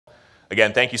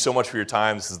Again, thank you so much for your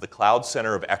time. This is the Cloud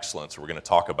Center of Excellence we're going to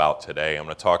talk about today. I'm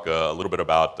going to talk a little bit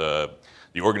about the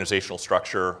organizational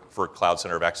structure for Cloud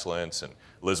Center of Excellence, and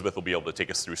Elizabeth will be able to take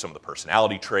us through some of the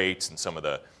personality traits and some of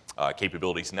the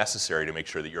capabilities necessary to make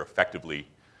sure that you're effectively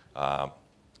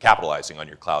capitalizing on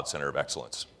your Cloud Center of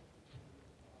Excellence.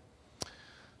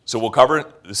 So we'll cover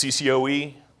the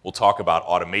CCoE, we'll talk about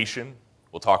automation,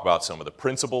 we'll talk about some of the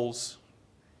principles,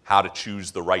 how to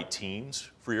choose the right teams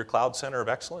for your Cloud Center of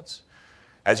Excellence.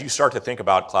 As you start to think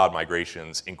about cloud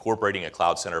migrations, incorporating a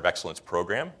Cloud Center of Excellence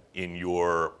program in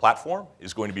your platform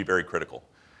is going to be very critical,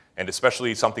 and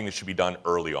especially something that should be done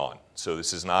early on. So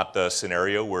this is not the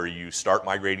scenario where you start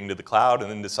migrating to the cloud and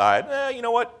then decide, you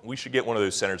know what, we should get one of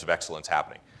those centers of excellence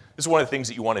happening. This is one of the things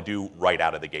that you want to do right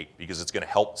out of the gate because it's going to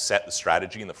help set the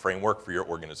strategy and the framework for your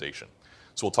organization.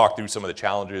 So we'll talk through some of the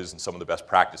challenges and some of the best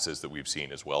practices that we've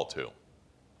seen as well too.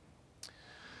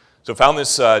 So I found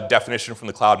this definition from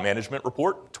the Cloud Management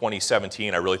Report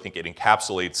 2017. I really think it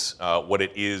encapsulates what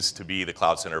it is to be the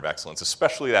Cloud Center of Excellence,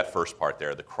 especially that first part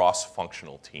there, the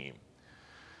cross-functional team.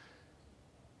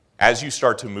 As you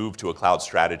start to move to a cloud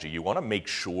strategy, you want to make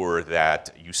sure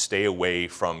that you stay away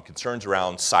from concerns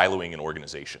around siloing an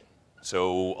organization.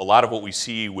 So a lot of what we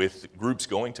see with groups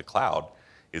going to cloud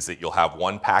is that you'll have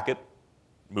one packet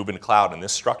moving to cloud in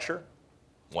this structure,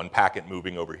 one packet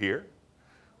moving over here,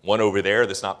 one over there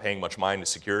that's not paying much mind to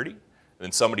security, and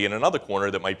then somebody in another corner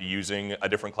that might be using a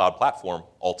different cloud platform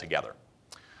altogether.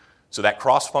 So that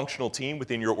cross-functional team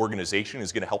within your organization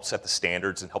is going to help set the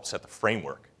standards and help set the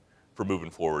framework for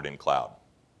moving forward in cloud.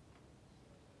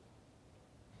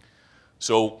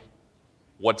 So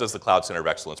what does the Cloud Center of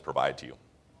Excellence provide to you?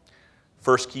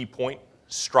 First key point,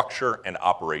 structure and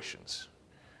operations.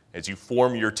 As you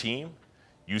form your team,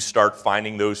 you start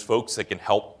finding those folks that can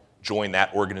help join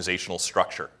that organizational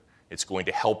structure. It's going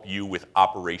to help you with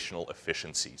operational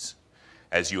efficiencies.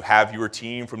 As you have your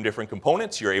team from different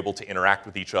components, you're able to interact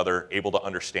with each other, able to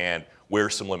understand where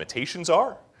some limitations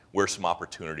are, where some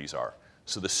opportunities are.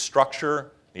 So the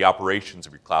structure, the operations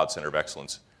of your Cloud Center of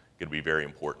Excellence are going to be very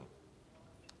important.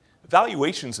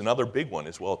 Evaluation is another big one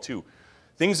as well too.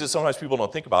 Things that sometimes people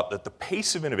don't think about, that the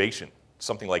pace of innovation,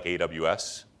 something like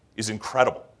AWS, is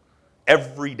incredible.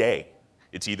 Every day,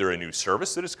 it's either a new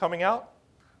service that is coming out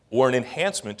or an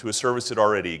enhancement to a service that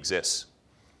already exists.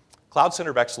 Cloud Center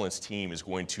of Excellence team is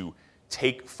going to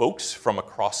take folks from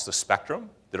across the spectrum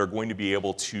that are going to be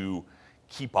able to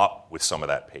keep up with some of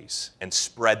that pace and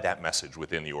spread that message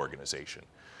within the organization.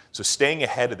 So staying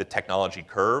ahead of the technology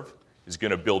curve is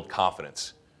going to build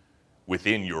confidence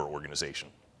within your organization.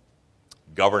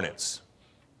 Governance,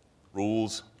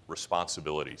 rules,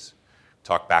 responsibilities.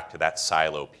 Talk back to that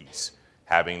silo piece.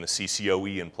 Having the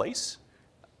CCoE in place,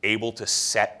 able to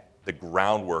set the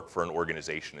groundwork for an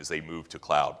organization as they move to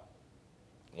cloud.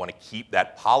 You want to keep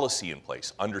that policy in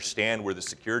place, understand where the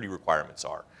security requirements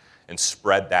are, and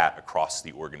spread that across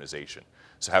the organization.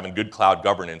 So having good cloud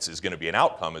governance is going to be an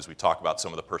outcome as we talk about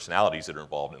some of the personalities that are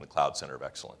involved in the Cloud Center of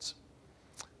Excellence.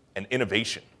 And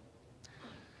innovation.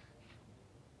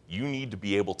 You need to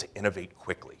be able to innovate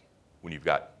quickly when you've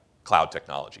got cloud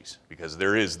technologies, because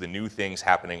there is the new things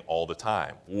happening all the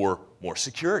time, or more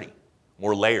security,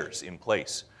 more layers in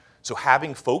place. So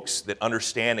having folks that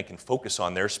understand and can focus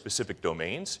on their specific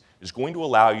domains is going to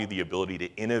allow you the ability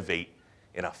to innovate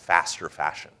in a faster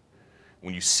fashion.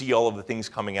 When you see all of the things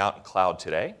coming out in cloud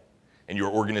today, and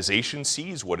your organization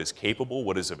sees what is capable,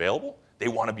 what is available, they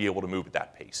want to be able to move at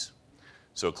that pace.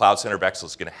 So Cloud Center of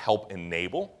Excellence is going to help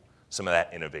enable some of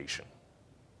that innovation.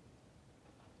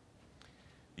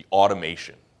 The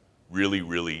automation really,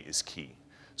 really is key.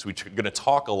 So we're going to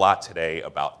talk a lot today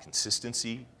about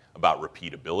consistency, about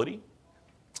repeatability.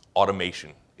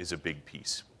 Automation is a big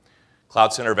piece.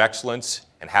 Cloud Center of Excellence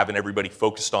and having everybody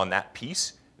focused on that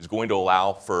piece is going to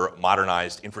allow for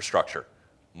modernized infrastructure,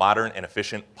 modern and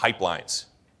efficient pipelines,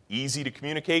 easy to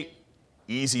communicate,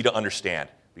 easy to understand,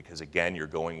 because again, you're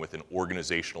going with an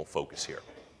organizational focus here.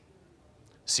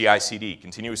 CI/CD,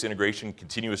 continuous integration,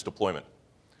 continuous deployment.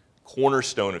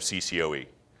 Cornerstone of CCoE.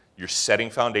 You're setting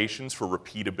foundations for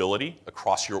repeatability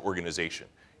across your organization.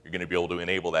 You're going to be able to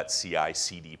enable that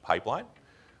CI/CD pipeline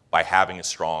by having a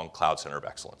strong Cloud Center of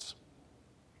Excellence.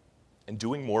 And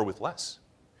doing more with less.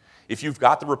 If you've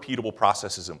got the repeatable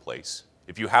processes in place,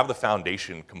 if you have the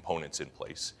foundation components in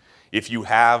place, if you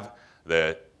have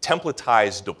the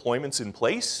templatized deployments in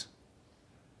place,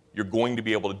 you're going to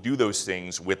be able to do those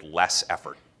things with less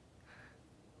effort.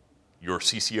 Your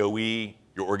CCoE,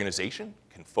 your organization,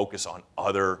 can focus on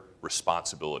other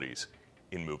responsibilities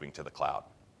in moving to the cloud.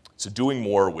 So doing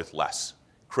more with less,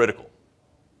 critical.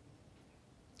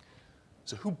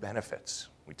 So who benefits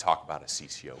when we talk about a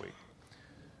CCoE?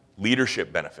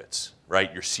 Leadership benefits,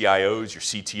 right? Your CIOs, your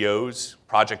CTOs,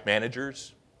 project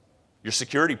managers, your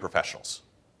security professionals.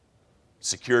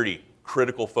 Security,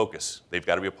 critical focus. They've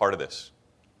got to be a part of this,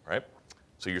 right?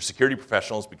 So your security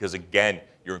professionals, because again,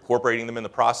 you're incorporating them in the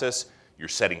process, you're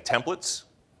setting templates,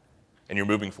 and you're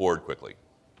moving forward quickly.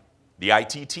 The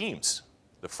IT teams,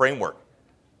 the framework,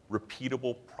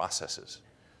 repeatable processes.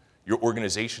 Your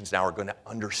organizations now are going to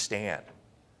understand,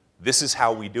 this is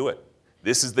how we do it.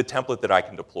 This is the template that I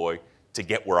can deploy to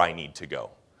get where I need to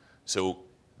go. So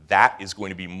that is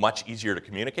going to be much easier to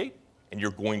communicate, and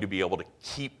you're going to be able to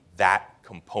keep that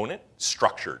component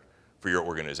structured for your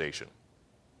organization,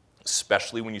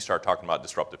 especially when you start talking about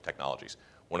disruptive technologies.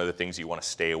 One of the things you want to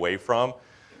stay away from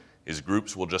is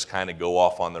groups will just kind of go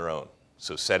off on their own.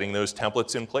 So setting those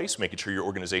templates in place, making sure your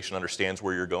organization understands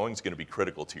where you're going is going to be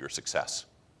critical to your success.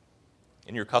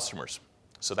 And your customers.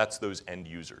 So that's those end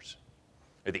users.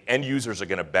 The end users are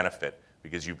going to benefit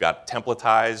because you've got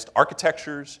templatized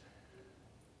architectures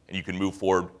and you can move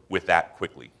forward with that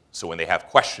quickly. So when they have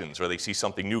questions or they see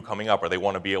something new coming up or they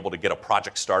want to be able to get a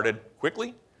project started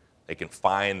quickly, they can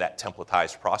find that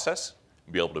templatized process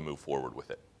and be able to move forward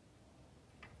with it.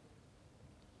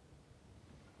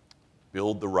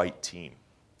 Build the right team.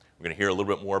 We're going to hear a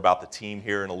little bit more about the team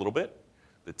here in a little bit.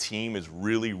 The team is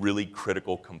really, really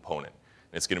critical component.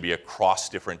 And it's going to be across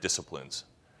different disciplines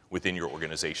within your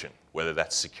organization, whether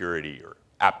that's security or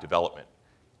app development.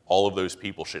 All of those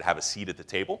people should have a seat at the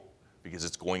table because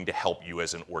it's going to help you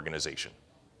as an organization.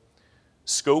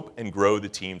 Scope and grow the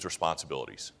team's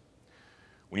responsibilities.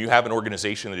 When you have an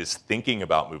organization that is thinking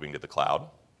about moving to the cloud,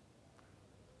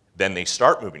 then they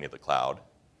start moving to the cloud,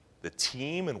 the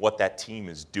team and what that team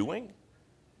is doing,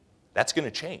 that's going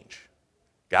to change.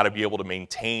 Got to be able to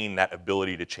maintain that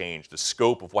ability to change. The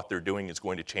scope of what they're doing is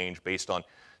going to change based on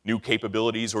new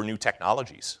capabilities or new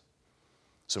technologies.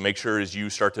 So make sure as you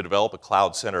start to develop a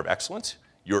cloud center of excellence,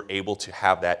 you're able to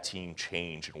have that team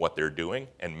change in what they're doing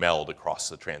and meld across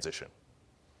the transition.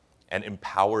 And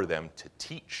empower them to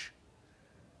teach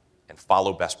and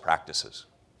follow best practices.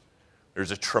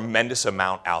 There's a tremendous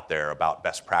amount out there about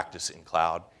best practice in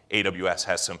cloud. AWS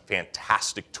has some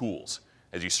fantastic tools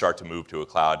as you start to move to a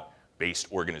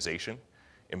cloud-based organization.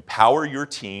 Empower your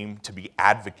team to be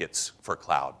advocates for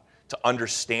cloud, to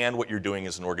understand what you're doing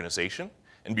as an organization,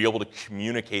 and be able to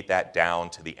communicate that down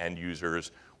to the end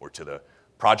users or to the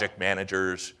project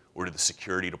managers or to the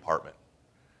security department.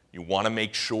 You want to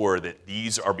make sure that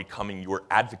these are becoming your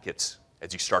advocates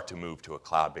as you start to move to a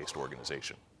cloud-based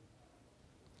organization.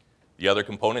 The other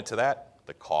component to that,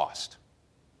 the cost,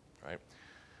 right?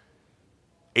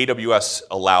 AWS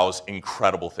allows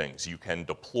incredible things. You can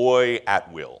deploy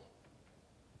at will.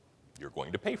 You're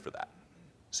going to pay for that.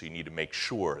 So you need to make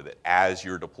sure that as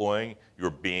you're deploying, you're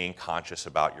being conscious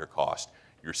about your cost.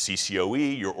 Your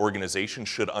CCoE, your organization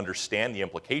should understand the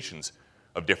implications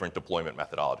of different deployment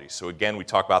methodologies. So again, we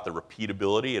talk about the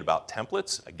repeatability and about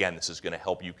templates. Again, this is going to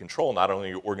help you control not only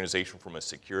your organization from a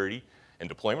security and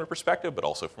deployment perspective, but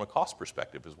also from a cost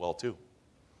perspective as well too.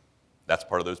 That's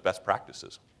part of those best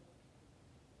practices.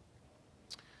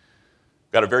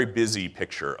 Got a very busy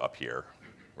picture up here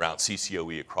around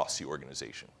CCoE across the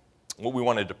organization. What we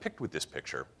want to depict with this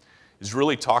picture is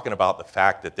really talking about the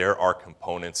fact that there are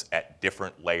components at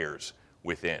different layers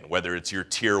within, whether it's your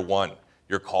tier 1,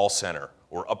 your call center,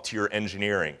 or up to your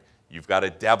engineering. You've got a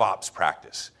DevOps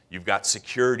practice. You've got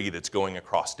security that's going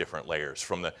across different layers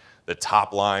from the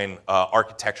top line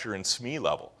architecture and SME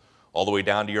level all the way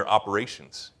down to your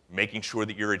operations, making sure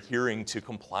that you're adhering to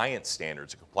compliance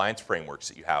standards and compliance frameworks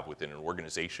that you have within an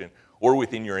organization or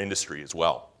within your industry as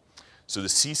well. So the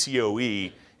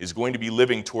CCoE is going to be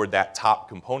living toward that top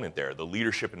component there, the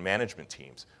leadership and management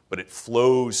teams, but it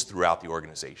flows throughout the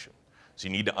organization. So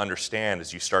you need to understand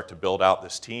as you start to build out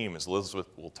this team, as Elizabeth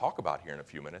will talk about here in a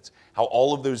few minutes, how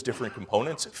all of those different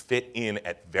components fit in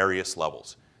at various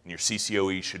levels. And your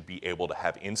CCoE should be able to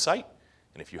have insight,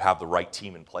 and if you have the right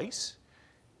team in place,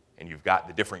 and you've got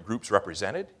the different groups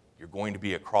represented, you're going to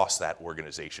be across that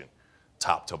organization,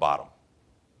 top to bottom.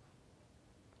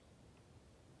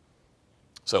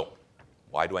 So,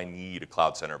 why do I need a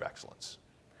cloud center of excellence?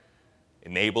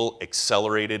 Enable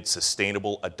accelerated,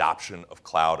 sustainable adoption of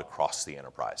cloud across the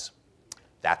enterprise.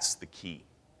 That's the key.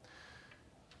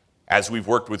 As we've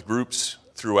worked with groups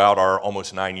throughout our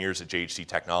almost 9 years at JHC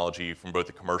Technology from both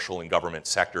the commercial and government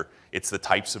sector, it's the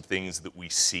types of things that we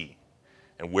see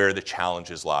and where the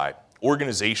challenges lie.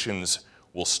 Organizations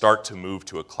will start to move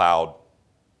to a cloud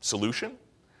solution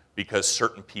because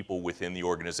certain people within the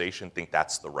organization think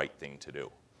that's the right thing to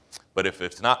do. But if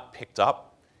it's not picked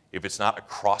up, if it's not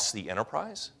across the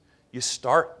enterprise, you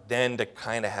start then to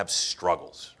kind of have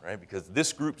struggles, right? Because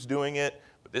this group's doing it,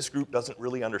 but this group doesn't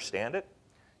really understand it.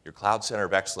 Your Cloud Center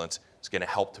of Excellence is going to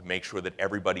help to make sure that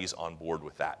everybody's on board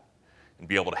with that and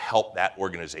be able to help that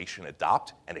organization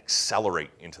adopt and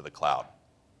accelerate into the cloud.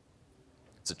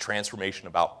 It's a transformation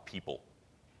about people.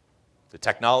 The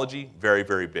technology, very,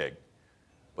 very big,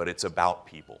 but it's about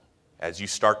people. As you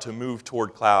start to move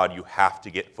toward cloud, you have to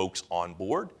get folks on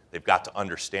board. They've got to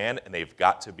understand, and they've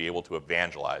got to be able to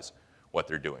evangelize what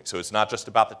they're doing. So it's not just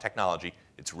about the technology,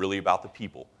 it's really about the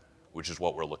people, which is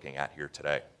what we're looking at here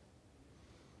today.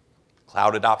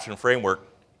 Cloud Adoption Framework,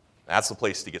 that's the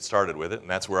place to get started with it, and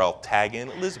that's where I'll tag in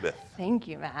Elizabeth. Thank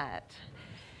you, Matt.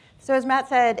 So as Matt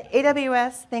said,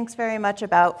 AWS thinks very much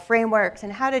about frameworks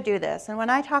and how to do this. And when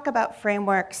I talk about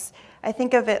frameworks, I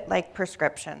think of it like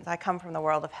prescriptions. I come from the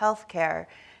world of healthcare,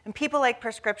 and people like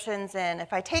prescriptions in,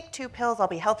 if I take 2 pills, I'll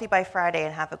be healthy by Friday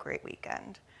and have a great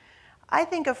weekend. I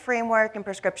think of framework and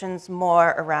prescriptions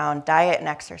more around diet and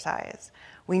exercise.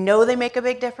 We know they make a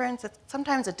big difference. It's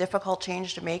sometimes a difficult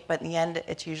change to make, but in the end,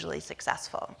 it's usually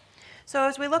successful. So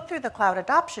as we look through the Cloud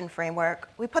Adoption Framework,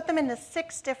 we put them into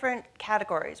 6 different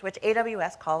categories, which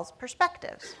AWS calls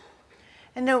perspectives.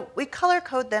 And note, we color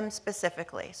code them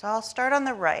specifically. So I'll start on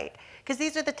the right, because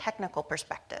these are the technical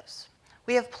perspectives.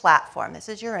 We have platform. This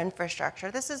is your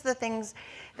infrastructure. This is the things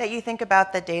that you think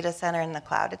about the data center in the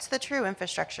cloud. It's the true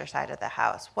infrastructure side of the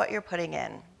house, what you're putting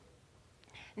in.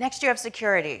 Next, you have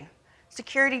security.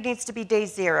 Security needs to be day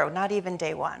 0, not even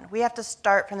day 1. We have to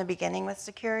start from the beginning with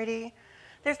security.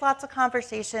 There's lots of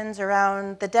conversations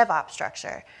around the DevOps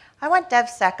structure. I want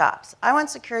DevSecOps. I want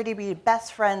security to be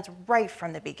best friends right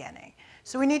from the beginning.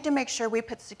 So we need to make sure we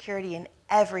put security in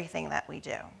everything that we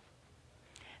do.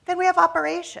 Then we have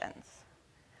operations.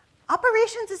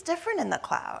 Operations is different in the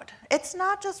cloud. It's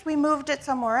not just we moved it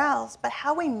somewhere else, but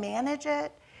how we manage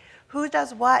it, who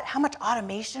does what, how much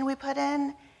automation we put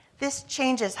in. This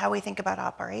changes how we think about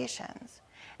operations.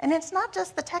 And it's not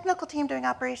just the technical team doing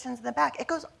operations in the back. It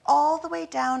goes all the way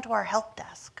down to our help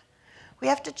desk. We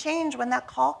have to change when that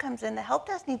call comes in. The help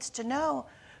desk needs to know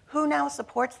who now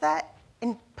supports that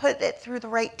and put it through the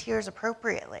right tiers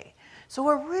appropriately. So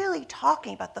we're really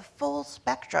talking about the full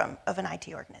spectrum of an IT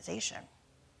organization.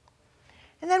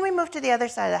 And then we move to the other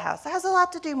side of the house. It has a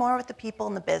lot to do more with the people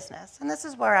in the business. And this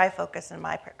is where I focus in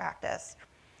my practice.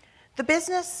 The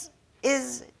business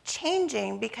is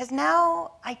changing because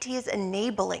now IT is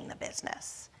enabling the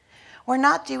business. We're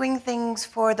not doing things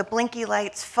for the blinky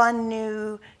lights, fun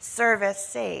new service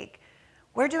sake.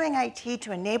 We're doing IT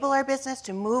to enable our business,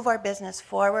 to move our business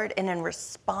forward, and in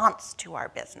response to our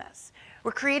business.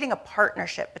 We're creating a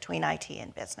partnership between IT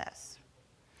and business.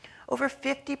 Over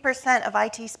 50% of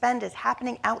IT spend is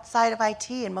happening outside of IT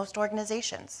in most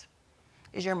organizations.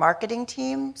 Is your marketing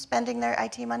team spending their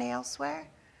IT money elsewhere?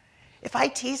 If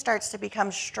IT starts to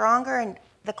become stronger and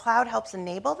the cloud helps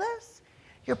enable this,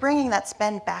 you're bringing that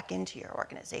spend back into your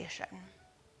organization.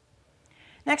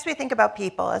 Next, we think about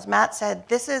people. As Matt said,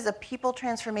 this is a people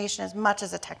transformation as much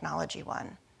as a technology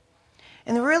one.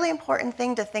 And the really important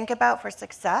thing to think about for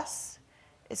success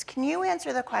is, can you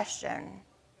answer the question,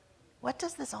 what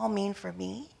does this all mean for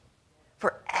me,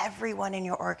 for everyone in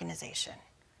your organization?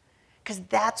 Because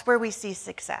that's where we see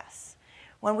success.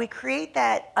 When we create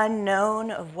that unknown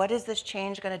of what is this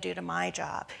change going to do to my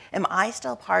job, am I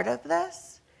still part of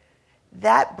this?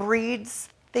 That breeds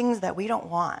things that we don't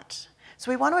want.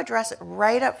 So we want to address it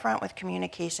right up front with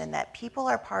communication, that people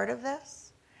are part of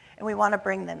this, and we want to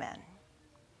bring them in.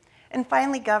 And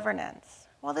finally, governance.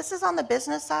 Well, this is on the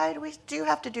business side. We do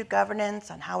have to do governance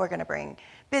on how we're going to bring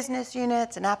business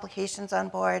units and applications on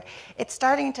board. It's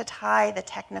starting to tie the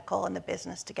technical and the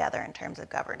business together in terms of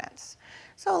governance.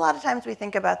 So a lot of times we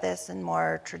think about this in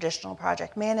more traditional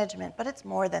project management, but it's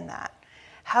more than that.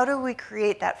 How do we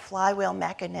create that flywheel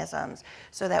mechanisms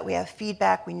so that we have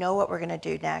feedback, we know what we're going to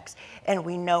do next, and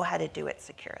we know how to do it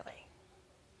securely?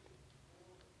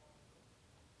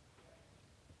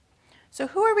 So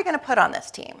who are we going to put on this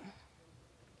team?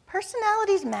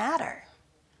 Personalities matter,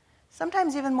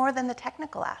 sometimes even more than the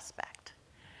technical aspect.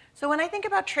 So when I think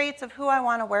about traits of who I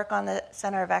want to work on the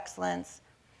Center of Excellence,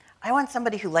 I want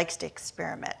somebody who likes to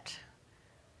experiment.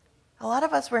 A lot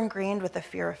of us were ingrained with the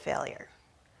fear of failure.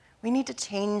 We need to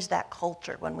change that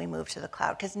culture when we move to the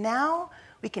cloud, because now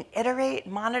we can iterate,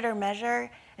 monitor, measure,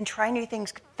 and try new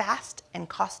things fast and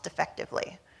cost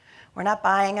effectively. We're not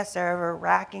buying a server,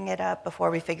 racking it up before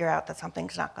we figure out that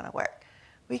something's not going to work.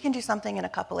 We can do something in a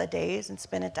couple of days and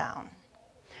spin it down.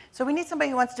 So we need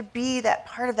somebody who wants to be that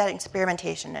part of that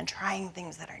experimentation and trying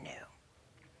things that are new.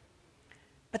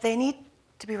 But they need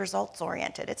to be results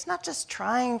oriented. It's not just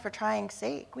trying for trying's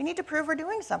sake. We need to prove we're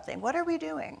doing something. What are we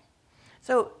doing?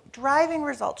 So driving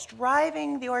results,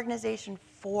 driving the organization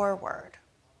forward,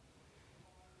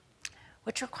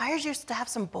 which requires you to have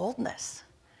some boldness.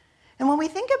 And when we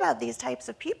think about these types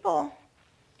of people,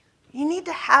 you need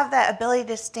to have that ability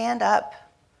to stand up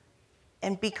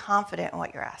and be confident in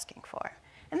what you're asking for.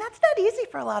 And that's not easy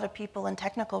for a lot of people in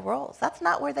technical roles. That's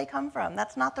not where they come from.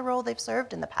 That's not the role they've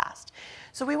served in the past.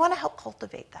 So we want to help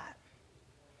cultivate that.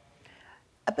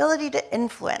 Ability to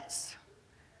influence.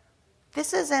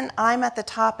 This isn't I'm at the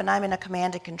top and I'm in a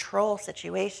command and control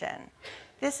situation.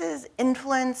 This is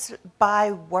influence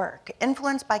by work,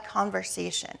 influence by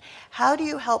conversation. How do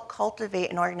you help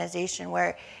cultivate an organization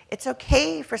where it's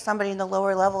okay for somebody in the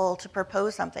lower level to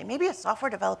propose something? Maybe a software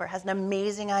developer has an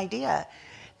amazing idea.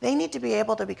 They need to be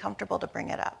able to be comfortable to bring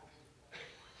it up.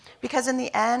 Because in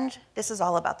the end, this is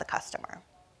all about the customer.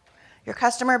 Your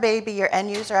customer may be your end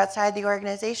user outside the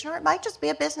organization, or it might just be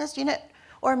a business unit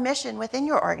or mission within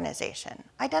your organization.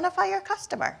 Identify your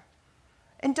customer.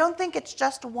 And don't think it's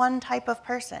just one type of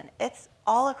person. It's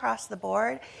all across the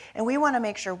board, and we want to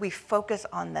make sure we focus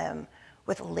on them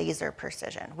with laser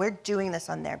precision. We're doing this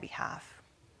on their behalf.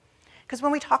 Because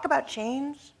when we talk about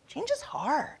change, change is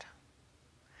hard.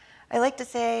 I like to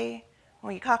say,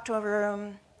 when you talk to a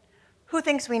room, who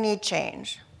thinks we need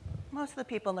change? Most of the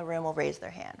people in the room will raise their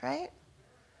hand, right?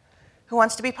 Who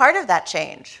wants to be part of that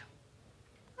change?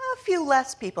 A few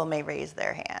less people may raise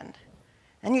their hand.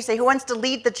 And you say, who wants to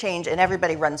lead the change? And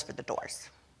everybody runs for the doors.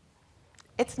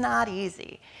 It's not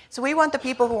easy. So we want the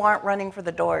people who aren't running for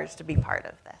the doors to be part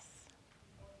of this.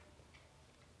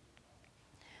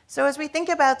 So as we think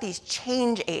about these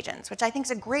change agents, which I think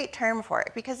is a great term for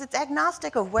it, because it's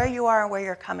agnostic of where you are and where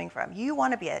you're coming from. You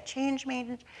want to be a change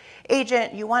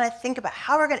agent. You want to think about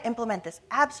how we're going to implement this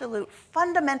absolute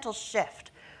fundamental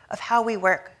shift of how we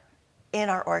work in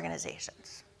our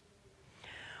organizations.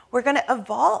 We're going to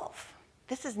evolve.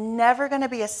 This is never going to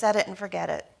be a set it and forget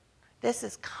it. This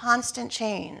is constant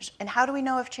change. And how do we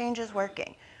know if change is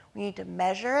working? We need to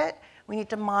measure it, we need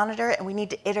to monitor it, and we need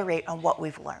to iterate on what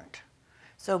we've learned.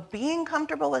 So being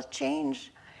comfortable with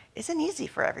change isn't easy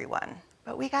for everyone,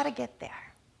 but we got to get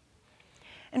there.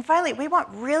 And finally, we want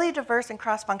really diverse and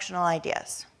cross-functional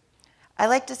ideas. I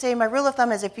like to say my rule of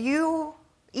thumb is if you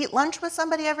eat lunch with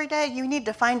somebody every day, you need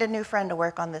to find a new friend to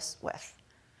work on this with.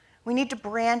 We need to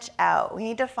branch out. We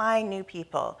need to find new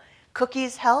people.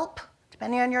 Cookies help,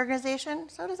 depending on your organization.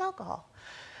 So does alcohol.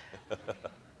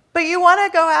 But you want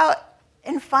to go out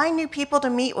and find new people to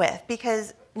meet with,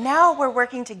 because now we're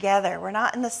working together. We're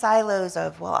not in the silos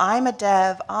of, well, I'm a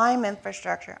dev, I'm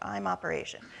infrastructure, I'm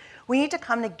operation. We need to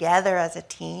come together as a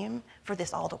team for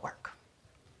this all to work.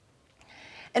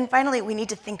 And finally, we need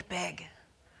to think big.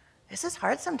 This is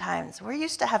hard sometimes. We're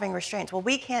used to having restraints. Well,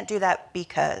 we can't do that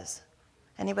because.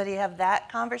 Anybody have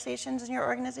that conversations in your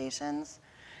organizations?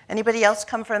 Anybody else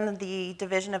come from the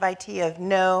division of IT of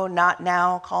no, not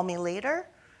now, call me later?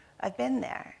 I've been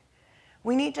there.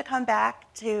 We need to come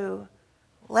back to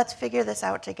let's figure this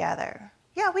out together.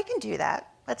 Yeah, we can do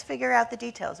that. Let's figure out the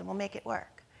details and we'll make it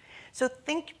work. So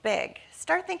think big.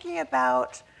 Start thinking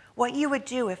about what you would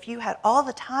do if you had all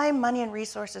the time, money, and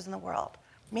resources in the world.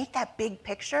 Make that big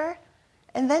picture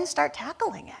and then start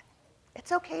tackling it.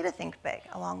 It's okay to think big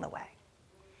along the way.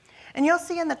 And you'll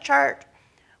see in the chart,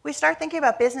 we start thinking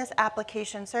about business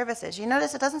application services. You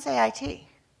notice it doesn't say IT.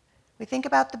 We think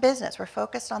about the business. We're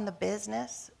focused on the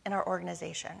business in our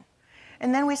organization.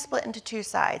 And then we split into two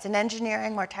sides, an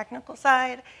engineering, more technical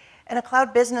side, and a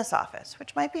cloud business office,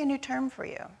 which might be a new term for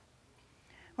you.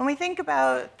 When we think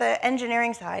about the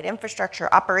engineering side,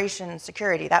 infrastructure, operations,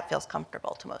 security, that feels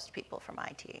comfortable to most people from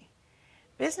IT.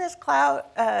 Business cloud,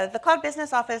 the cloud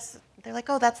business office, they're like,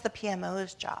 oh, that's the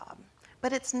PMO's job.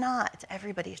 But it's not, it's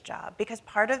everybody's job, because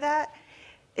part of that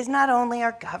is not only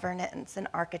our governance and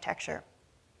architecture,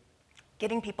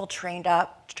 getting people trained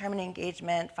up, determining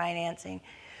engagement, financing,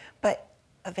 but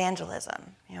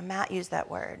evangelism. You know, Matt used that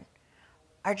word.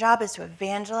 Our job is to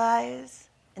evangelize,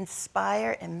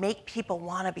 inspire, and make people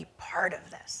want to be part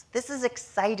of this. This is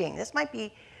exciting. This might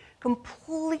be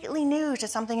completely new to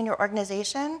something in your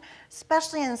organization,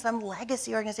 especially in some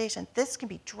legacy organization. This can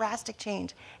be drastic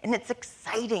change, and it's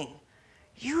exciting.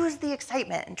 Use the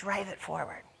excitement and drive it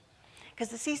forward, because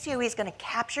the CCoE is going to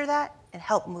capture that and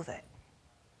help move it.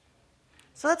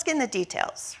 So let's get in the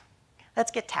details. Let's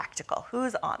get tactical.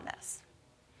 Who's on this?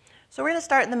 So we're going to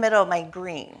start in the middle of my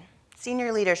green,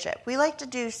 senior leadership. We like to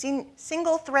do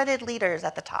single-threaded leaders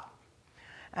at the top.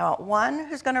 I want one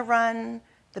who's going to run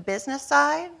the business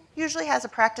side, usually has a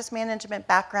practice management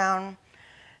background.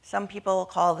 Some people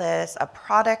call this a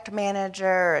product manager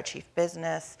or a chief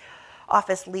business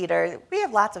office leader. We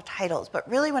have lots of titles, but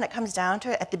really when it comes down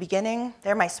to it, at the beginning,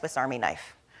 they're my Swiss Army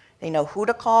knife. They know who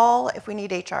to call if we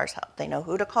need HR's help. They know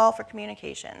who to call for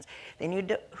communications. They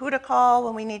know who to call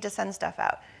when we need to send stuff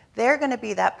out. They're going to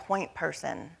be that point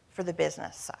person for the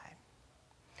business side.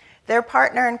 Their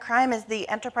partner in crime is the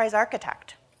enterprise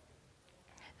architect,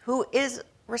 who is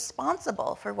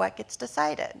responsible for what gets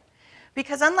decided.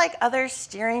 Because unlike other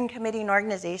steering committee and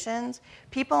organizations,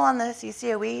 people on the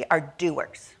CCoE are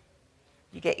doers.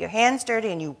 You get your hands dirty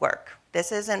and you work.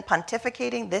 This isn't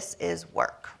pontificating, this is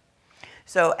work.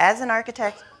 So as an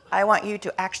architect, I want you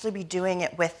to actually be doing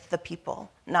it with the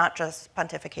people, not just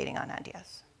pontificating on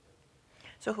ideas.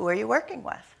 So who are you working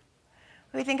with?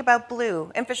 When we think about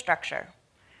blue, infrastructure.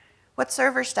 What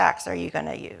server stacks are you going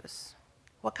to use?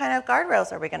 What kind of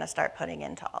guardrails are we going to start putting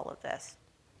into all of this?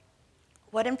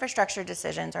 What infrastructure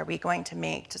decisions are we going to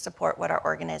make to support what our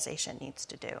organization needs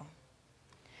to do?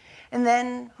 And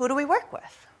then who do we work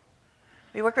with?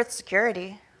 We work with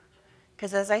security,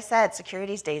 because as I said,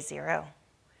 security is day zero.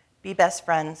 Be best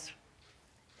friends.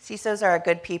 CISOs are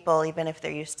good people, even if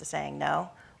they're used to saying no.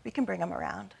 We can bring them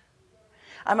around.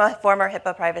 I'm a former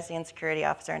HIPAA privacy and security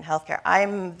officer in healthcare.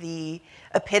 I'm the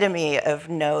epitome of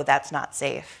no, that's not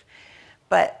safe.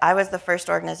 But I was the first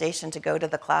organization to go to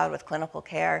the cloud with clinical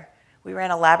care. We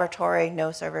ran a laboratory,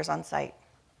 no servers on site,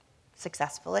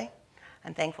 successfully.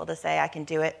 I'm thankful to say I can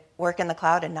do it, work in the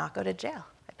cloud, and not go to jail.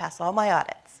 I pass all my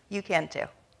audits. You can too.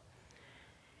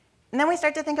 And then we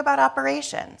start to think about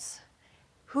operations.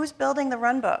 Who's building the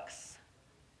runbooks?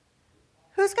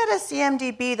 Who's got a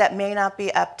CMDB that may not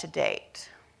be up to date?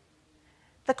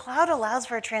 The cloud allows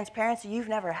for a transparency you've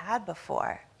never had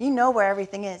before. You know where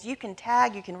everything is. You can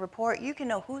tag, you can report, you can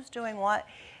know who's doing what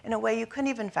in a way you couldn't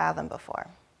even fathom before.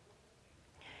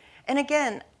 And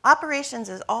again, operations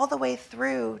is all the way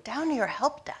through down to your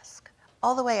help desk,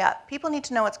 all the way up. People need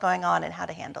to know what's going on and how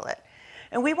to handle it.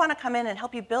 And we want to come in and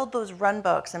help you build those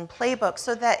runbooks and playbooks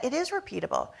so that it is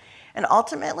repeatable. And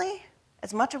ultimately,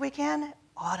 as much as we can,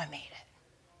 automate it.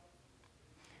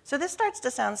 So this starts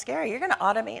to sound scary. You're going to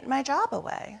automate my job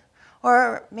away.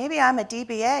 Or maybe I'm a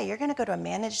DBA. You're going to go to a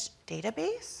managed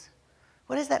database?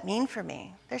 What does that mean for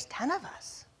me? There's 10 of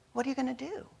us. What are you going to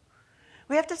do?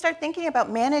 We have to start thinking about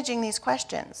managing these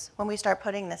questions when we start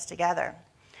putting this together.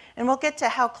 And we'll get to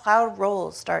how cloud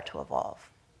roles start to evolve.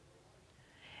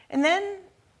 And then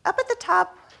up at the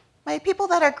top, my people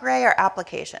that are gray are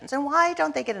applications. And why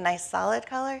don't they get a nice solid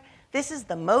color? This is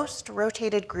the most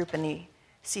rotated group in the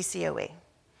CCoE.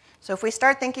 So if we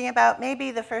start thinking about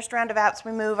maybe the first round of apps,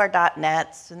 we move our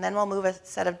 .NETs, and then we'll move a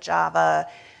set of Java.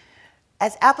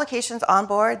 As applications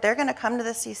onboard, they're going to come to the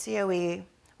CCoE.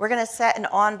 We're going to set an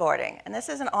onboarding. And this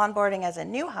isn't onboarding as a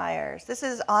new hires. This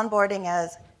is onboarding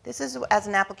as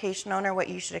an application owner, what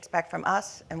you should expect from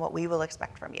us and what we will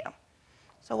expect from you.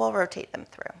 So we'll rotate them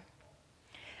through.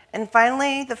 And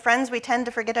finally, the friends we tend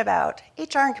to forget about,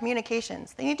 HR and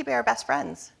communications. They need to be our best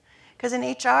friends. Because in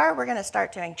HR, we're going to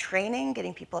start doing training,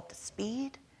 getting people up to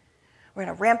speed. We're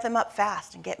going to ramp them up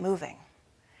fast and get moving.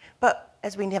 But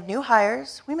as we have new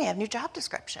hires, we may have new job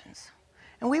descriptions.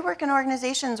 And we work in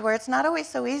organizations where it's not always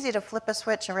so easy to flip a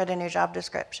switch and write a new job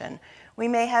description. We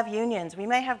may have unions. We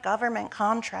may have government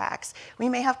contracts. We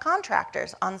may have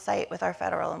contractors on site with our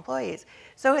federal employees.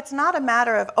 So it's not a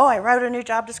matter of, oh, I wrote a new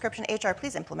job description, HR,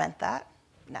 please implement that.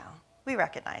 No, we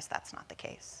recognize that's not the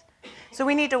case. So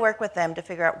we need to work with them to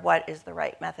figure out what is the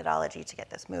right methodology to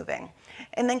get this moving.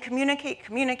 And then communicate,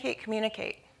 communicate,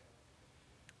 communicate.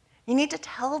 You need to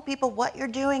tell people what you're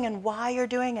doing and why you're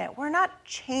doing it. We're not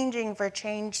changing for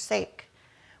change's sake.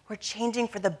 We're changing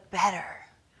for the better.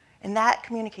 And that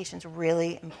communication is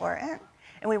really important,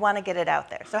 and we want to get it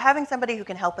out there. So having somebody who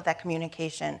can help with that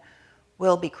communication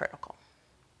will be critical.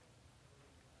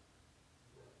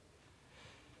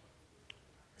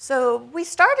 So we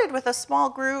started with a small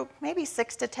group, maybe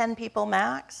 6 to 10 people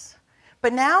max.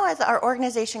 But now as our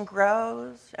organization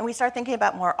grows and we start thinking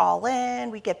about more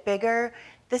all-in, we get bigger,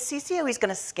 the CCoE is going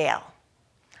to scale.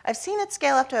 I've seen it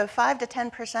scale up to 5 to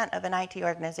 10% of an IT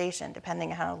organization,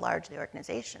 depending on how large the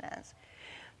organization is.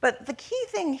 But the key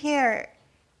thing here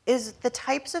is the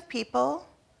types of people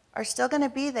are still going to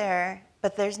be there,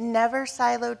 but there's never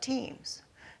siloed teams.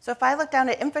 So if I look down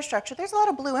at infrastructure, there's a lot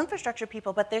of blue infrastructure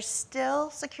people, but there's still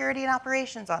security and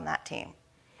operations on that team.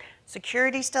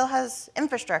 Security still has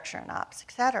infrastructure and ops,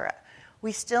 et cetera.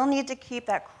 We still need to keep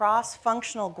that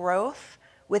cross-functional growth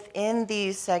within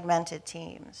these segmented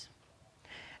teams.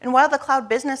 And while the Cloud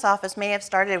Business Office may have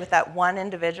started with that one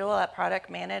individual, that product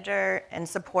manager, and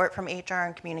support from HR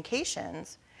and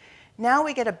communications, now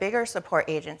we get a bigger support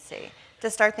agency to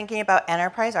start thinking about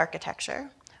enterprise architecture.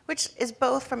 which is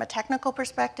both from a technical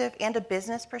perspective and a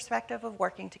business perspective of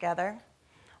working together.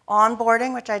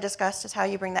 Onboarding, which I discussed, is how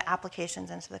you bring the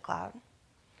applications into the cloud.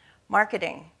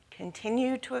 Marketing,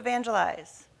 continue to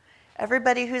evangelize.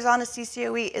 Everybody who's on a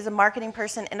CCoE is a marketing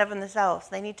person in of themselves.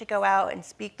 They need to go out and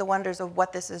speak the wonders of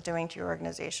what this is doing to your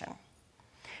organization.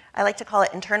 I like to call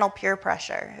it internal peer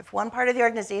pressure. If one part of the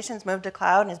organization's moved to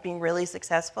cloud and is being really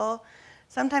successful,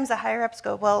 sometimes the higher-ups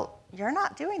go, well, you're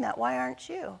not doing that, why aren't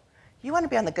you? You want to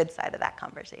be on the good side of that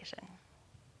conversation.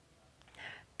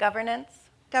 Governance.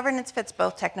 Governance fits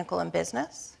both technical and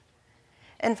business.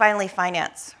 And finally,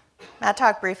 finance. Matt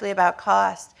talked briefly about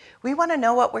cost. We want to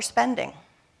know what we're spending.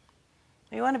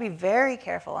 We want to be very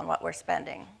careful on what we're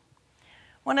spending.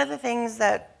 One of the things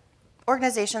that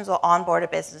organizations will onboard a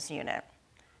business unit,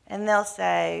 and they'll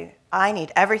say, I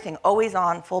need everything always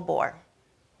on, full bore.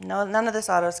 No, none of this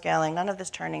auto-scaling, none of this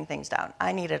turning things down.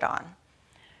 I need it on.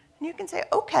 And you can say,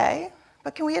 okay,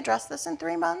 but can we address this in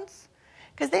 3 months?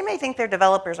 Because they may think their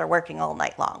developers are working all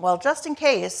night long. Well, just in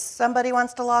case somebody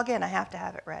wants to log in, I have to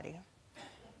have it ready.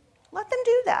 Let them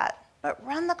do that, but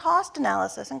run the cost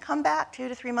analysis and come back 2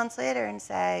 to 3 months later and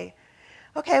say,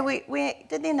 okay, we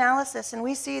did the analysis and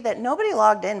we see that nobody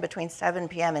logged in between 7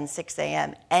 p.m. and 6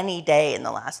 a.m. any day in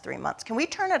the last 3 months. Can we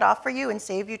turn it off for you and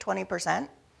save you 20%?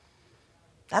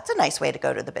 That's a nice way to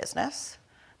go to the business.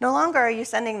 No longer are you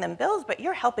sending them bills, but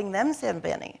you're helping them save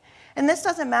money. And this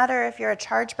doesn't matter if you're a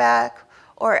chargeback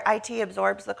or IT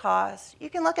absorbs the cost. You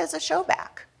can look as a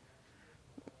showback.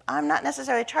 I'm not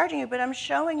necessarily charging you, but I'm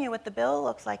showing you what the bill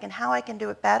looks like and how I can do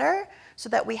it better so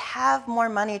that we have more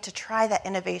money to try that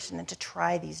innovation and to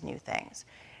try these new things.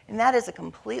 And that is a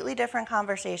completely different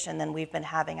conversation than we've been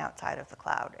having outside of the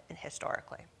cloud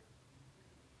historically.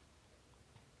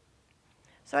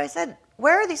 So I said,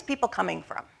 where are these people coming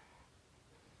from?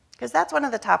 Because that's one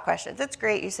of the top questions. It's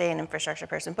great you say an infrastructure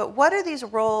person, but what do these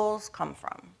roles come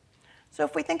from? So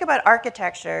if we think about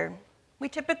architecture, we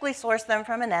typically source them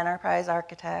from an enterprise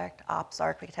architect, ops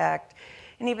architect,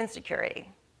 and even security.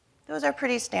 Those are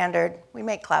pretty standard. We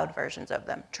make cloud versions of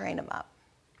them, train them up.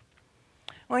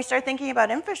 When we start thinking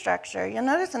about infrastructure, you'll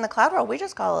notice in the cloud world, we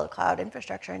just call it a cloud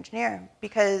infrastructure engineer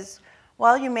because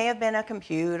while you may have been a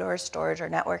compute or a storage or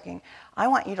networking, I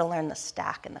want you to learn the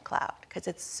stack in the cloud because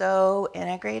it's so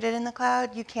integrated in the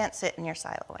cloud, you can't sit in your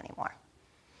silo anymore.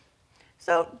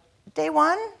 So day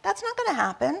one, that's not going to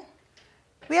happen.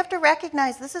 We have to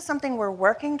recognize this is something we're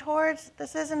working towards.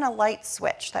 This isn't a light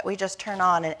switch that we just turn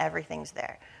on and everything's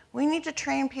there. We need to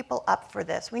train people up for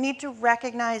this. We need to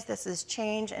recognize this is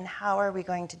change and how are we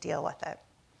going to deal with it.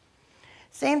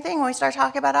 Same thing when we start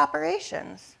talking about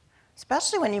operations,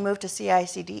 especially when you move to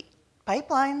CI/CD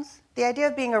pipelines. The idea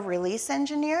of being a release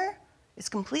engineer is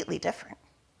completely different.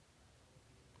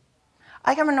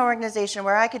 I come from an organization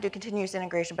where I could do continuous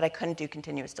integration, but I couldn't do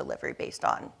continuous delivery based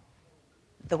on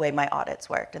the way my audits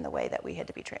worked and the way that we had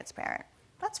to be transparent.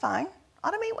 That's fine.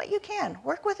 Automate what you can.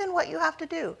 Work within what you have to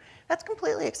do. That's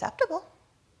completely acceptable.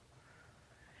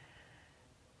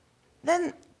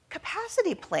 Then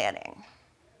capacity planning.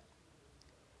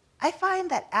 I find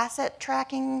that asset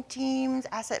tracking teams,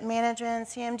 asset management,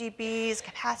 CMDBs,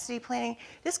 capacity planning,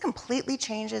 this completely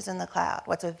changes in the cloud.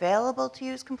 What's available to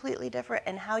you is completely different,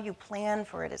 and how you plan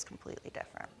for it is completely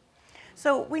different.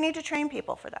 So we need to train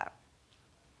people for that.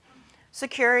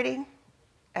 Security,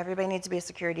 everybody needs to be a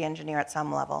security engineer at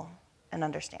some level and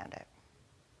understand it.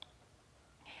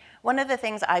 One of the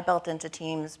things I built into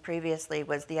teams previously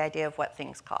was the idea of what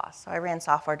things cost. So I ran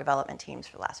software development teams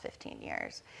for the last 15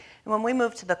 years. And when we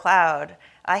moved to the cloud,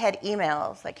 I had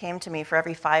emails that came to me for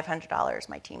every $500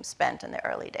 my team spent in the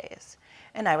early days.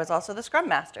 And I was also the Scrum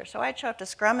Master. So I'd show up to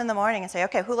Scrum in the morning and say,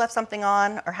 okay, who left something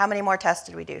on, or how many more tests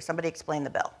did we do? Somebody explain the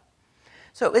bill.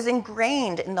 So it was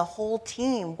ingrained in the whole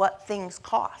team what things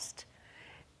cost.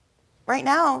 Right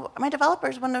now, my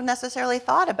developers wouldn't have necessarily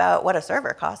thought about what a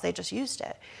server costs, they just used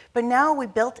it. But now we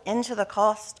built into the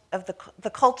cost of the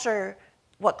culture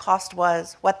what cost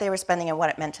was, what they were spending, and what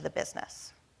it meant to the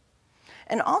business.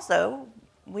 And also,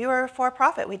 we were for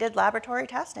profit. We did laboratory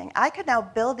testing. I could now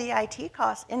build the IT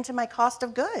costs into my cost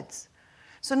of goods.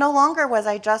 So no longer was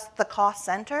I just the cost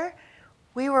center.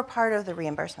 We were part of the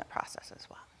reimbursement process as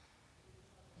well.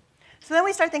 So then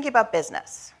we start thinking about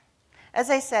business. As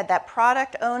I said, that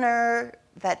product owner,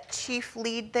 that chief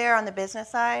lead there on the business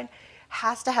side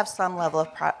has to have some level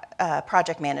of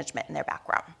project management in their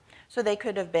background. So they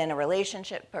could have been a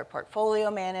relationship or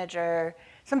portfolio manager.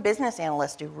 Some business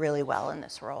analysts do really well in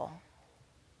this role.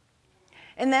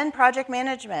 And then project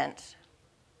management.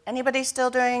 Anybody still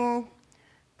doing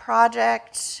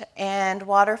project and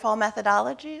waterfall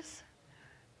methodologies?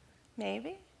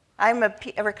 Maybe. I'm a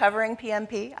recovering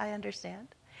PMP, I understand.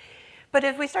 But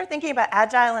if we start thinking about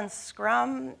Agile and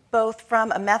Scrum, both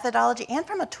from a methodology and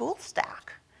from a tool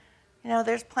stack,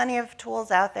 there's plenty of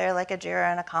tools out there like a Jira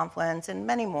and a Confluence and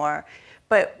many more,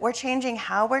 but we're changing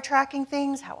how we're tracking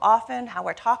things, how often, how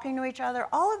we're talking to each other.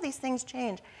 All of these things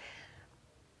change.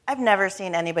 I've never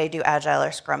seen anybody do Agile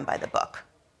or Scrum by the book.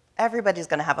 Everybody's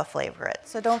going to have a flavor.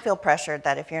 So don't feel pressured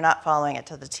that if you're not following it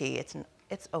to the T,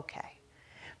 it's okay.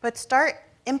 But start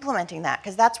implementing that,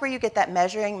 because that's where you get that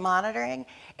measuring, monitoring,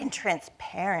 and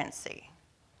transparency.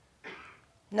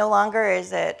 No longer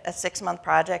is it a 6-month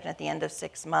project, and at the end of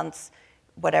 6 months,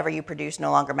 whatever you produce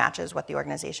no longer matches what the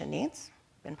organization needs.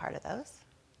 Been part of those.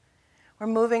 We're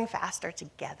moving faster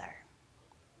together.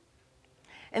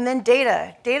 And then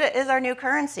data. Data is our new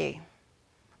currency.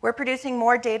 We're producing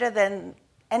more data than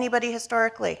anybody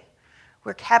historically.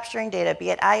 We're capturing data,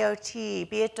 be it IoT,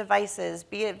 be it devices,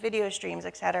 be it video streams,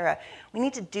 et cetera. We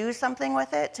need to do something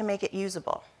with it to make it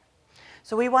usable.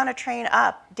 So we want to train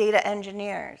up data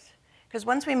engineers, because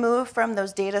once we move from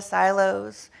those data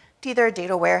silos to either a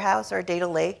data warehouse or a data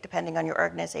lake, depending on your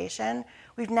organization,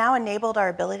 we've now enabled our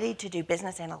ability to do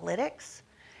business analytics,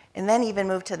 and then even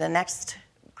move to the next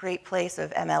great place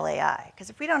of MLAI. Because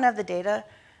if we don't have the data,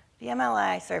 the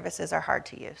MLAI services are hard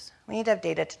to use. We need to have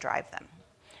data to drive them.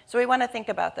 So we want to think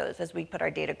about those as we put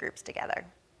our data groups together.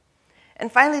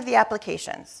 And finally, the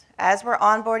applications. As we're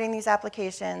onboarding these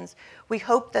applications, we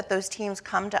hope that those teams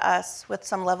come to us with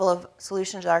some level of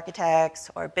solutions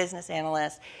architects or business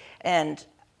analysts and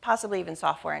possibly even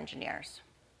software engineers.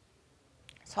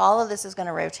 So all of this is going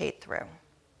to rotate through.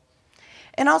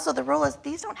 And also the rule is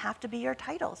these don't have to be your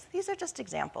titles. These are just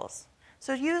examples.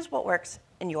 So use what works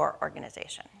in your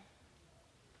organization.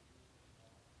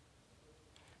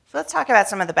 So let's talk about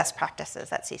some of the best practices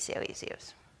that CCoEs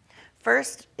use.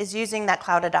 First is using that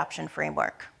cloud adoption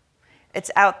framework. It's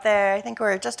out there. I think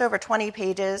we're just over 20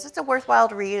 pages. It's a worthwhile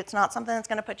read. It's not something that's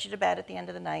going to put you to bed at the end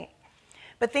of the night.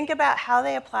 But think about how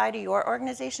they apply to your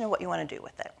organization and what you want to do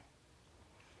with it.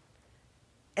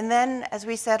 And then, as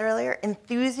we said earlier,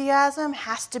 enthusiasm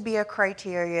has to be a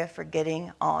criteria for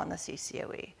getting on the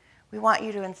CCoE. We want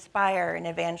you to inspire and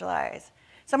evangelize.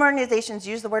 Some organizations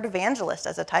use the word evangelist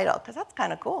as a title, because that's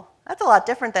kind of cool. That's a lot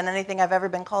different than anything I've ever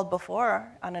been called before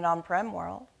on an on-prem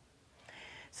world.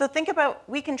 So think about,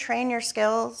 we can train your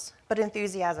skills, but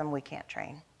enthusiasm we can't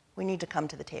train. We need to come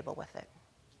to the table with it.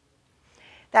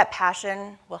 That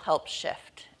passion will help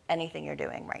shift anything you're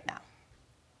doing right now.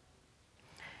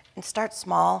 And start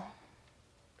small.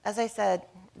 As I said,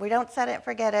 we don't set it and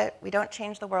forget it. We don't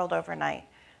change the world overnight.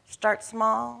 Start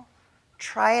small.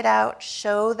 Try it out,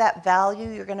 show that value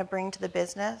you're going to bring to the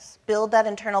business, build that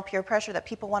internal peer pressure that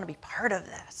people want to be part of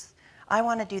this. I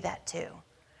want to do that too,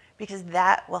 because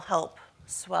that will help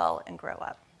swell and grow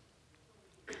up.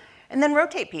 And then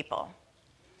rotate people.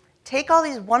 Take all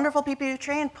these wonderful people you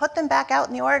train, put them back out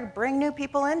in the org, bring new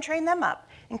people in, train them up,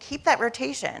 and keep that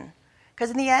rotation.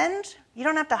 Because in the end, you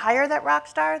don't have to hire that rock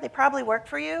star. They probably work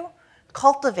for you.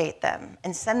 Cultivate them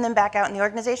and send them back out in the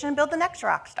organization and build the next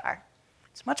rock star.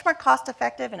 It's much more cost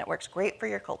effective and it works great for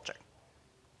your culture.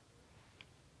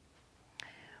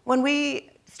 When we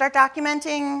start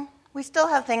documenting, we still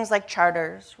have things like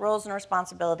charters, roles and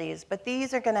responsibilities, but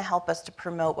these are going to help us to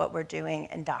promote what we're doing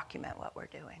and document what we're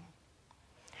doing.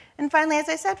 And finally, as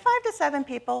I said, 5 to 7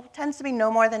 people, tends to be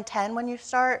no more than 10 when you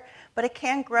start, but it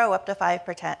can grow up to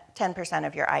 10%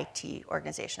 of your IT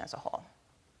organization as a whole.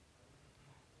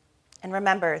 And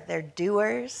remember, they're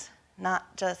doers,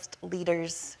 not just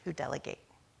leaders who delegate.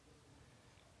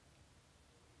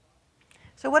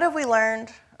 So what have we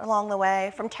learned along the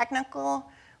way? From technical,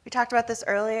 we talked about this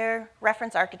earlier,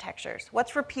 reference architectures.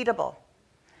 What's repeatable?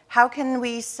 How can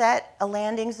we set a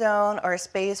landing zone or a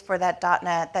space for that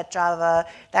 .NET, that Java,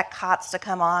 that COTS to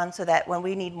come on so that when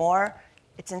we need more,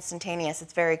 it's instantaneous,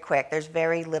 it's very quick, there's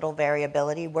very little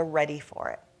variability, we're ready for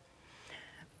it.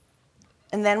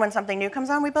 And then when something new comes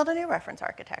on, we build a new reference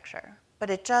architecture. But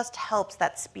it just helps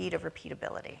that speed of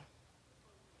repeatability.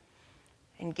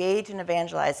 Engage and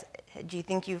evangelize. Do you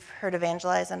think you've heard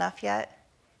evangelize enough yet?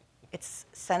 It's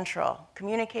central.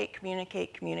 Communicate,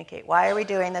 communicate, communicate. Why are we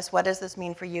doing this? What does this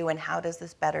mean for you? And how does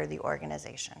this better the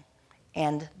organization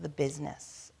and the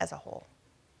business as a whole?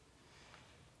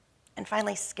 And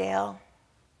finally, scale.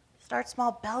 Start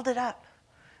small, build it up.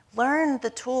 Learn the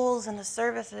tools and the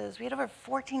services. We had over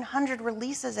 1,400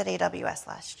 releases at AWS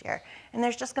last year, and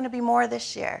there's just going to be more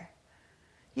this year.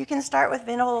 You can start with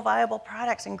minimal viable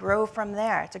products and grow from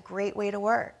there. It's a great way to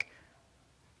work.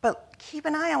 But keep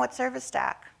an eye on what service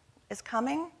stack is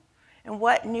coming and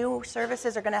what new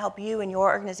services are going to help you and your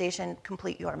organization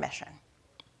complete your mission.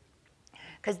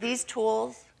 Because these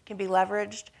tools can be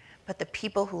leveraged, but the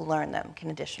people who learn them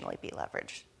can additionally be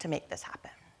leveraged to make this happen.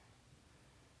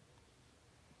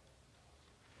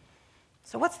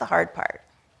 So what's the hard part?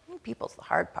 People's the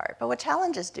hard part, but what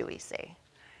challenges do we see?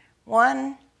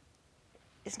 One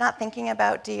is not thinking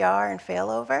about DR and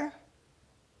failover.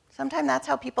 Sometimes that's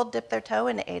how people dip their toe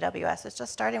into AWS. It's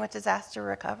just starting with disaster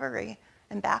recovery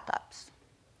and backups.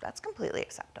 That's completely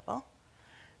acceptable.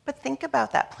 But think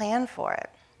about that, plan for it.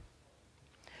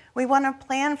 We want to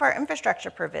plan for our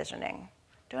infrastructure provisioning.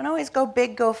 Don't always go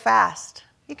big, go fast.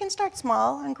 You can start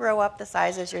small and grow up the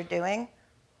sizes you're doing.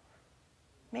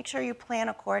 Make sure you plan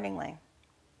accordingly.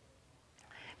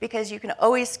 Because you can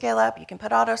always scale up, you can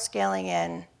put auto scaling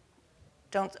in,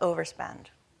 don't overspend.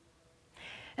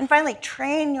 And finally,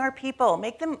 train your people.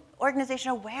 Make the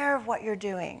organization aware of what you're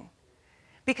doing.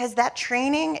 Because that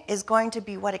training is going to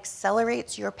be what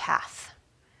accelerates your path.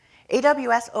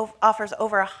 AWS offers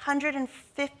over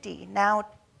 150 now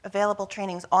available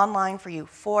trainings online for you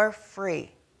for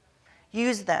free.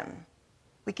 Use them.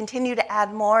 We continue to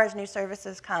add more as new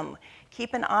services come.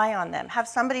 Keep an eye on them. Have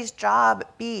somebody's job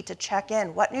be to check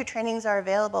in what new trainings are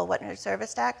available, what new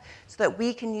service stacks, so that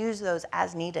we can use those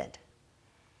as needed.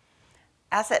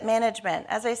 Asset management.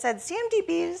 As I said,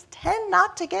 CMDBs tend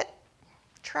not to get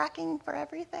tracking for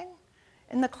everything.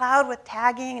 In the cloud with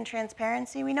tagging and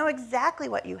transparency, we know exactly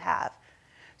what you have.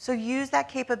 So use that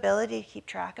capability to keep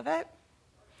track of it,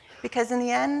 because in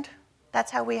the end, that's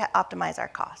how we optimize our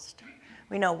cost.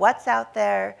 We know what's out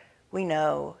there, we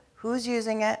know who's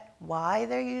using it, why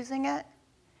they're using it,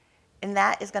 and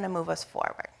that is going to move us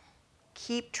forward.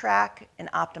 Keep track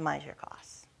and optimize your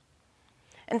costs.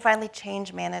 And finally,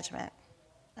 change management.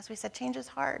 As we said, change is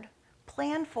hard.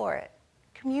 Plan for it.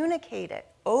 Communicate it.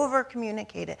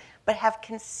 Over-communicate it. But have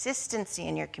consistency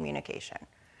in your communication.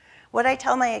 What I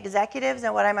tell my executives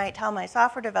and what I might tell my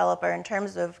software developer in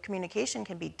terms of communication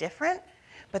can be different,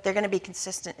 but they're going to be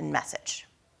consistent in message.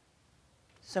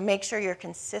 So make sure you're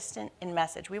consistent in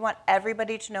message. We want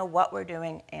everybody to know what we're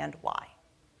doing and why.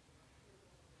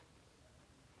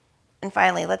 And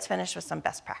finally, let's finish with some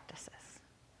best practices.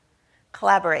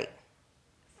 Collaborate.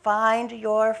 Find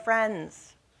your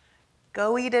friends.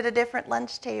 Go eat at a different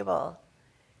lunch table.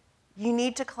 You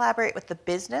need to collaborate with the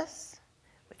business,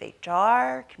 with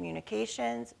HR,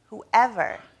 communications,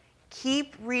 whoever.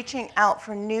 Keep reaching out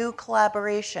for new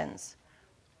collaborations.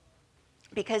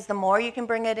 Because the more you can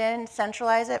bring it in,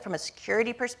 centralize it from a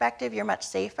security perspective, you're much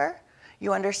safer.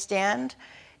 You understand.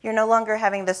 You're no longer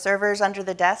having the servers under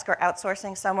the desk or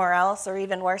outsourcing somewhere else, or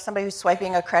even worse, somebody who's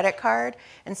swiping a credit card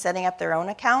and setting up their own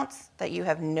accounts that you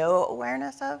have no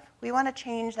awareness of. We want to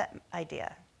change that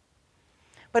idea.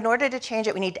 But in order to change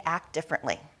it, we need to act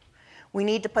differently. We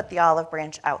need to put the olive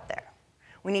branch out there.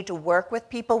 We need to work with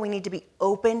people. We need to be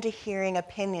open to hearing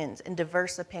opinions and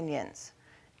diverse opinions.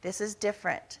 This is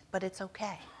different, but it's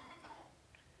okay.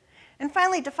 And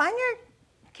finally, define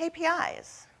your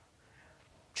KPIs.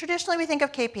 Traditionally, we think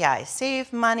of KPIs,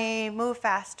 save money, move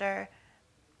faster,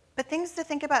 but things to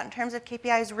think about in terms of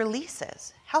KPIs,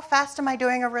 releases. How fast am I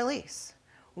doing a release?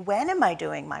 When am I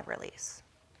doing my release?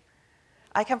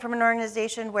 I come from an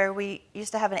organization where we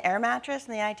used to have an air mattress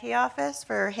in the IT office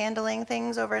for handling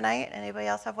things overnight. Anybody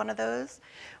else have one of those?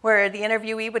 Where the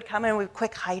interviewee would come and we'd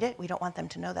quick hide it. We don't want them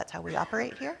to know that's how we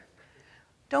operate here.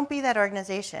 Don't be that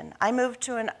organization. I moved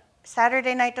to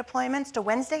Saturday night deployments to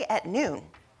Wednesday at noon.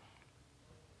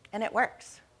 And it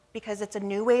works because it's a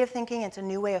new way of thinking, it's a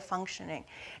new way of functioning.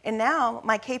 And now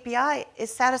my KPI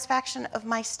is satisfaction of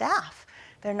my staff.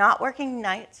 They're not working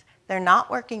nights. They're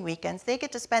not working weekends. They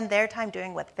get to spend their time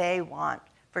doing what they want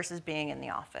versus being in the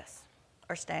office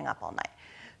or staying up all night.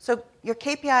 So your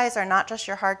KPIs are not just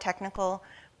your hard technical,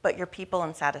 but your people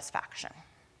and satisfaction.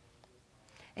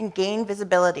 And gain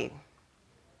visibility.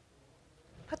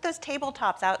 Put those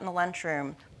tabletops out in the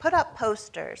lunchroom. Put up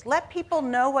posters. Let people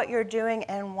know what you're doing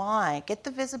and why. Get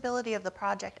the visibility of the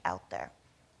project out there.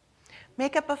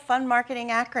 Make up a fun marketing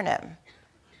acronym.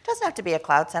 It doesn't have to be a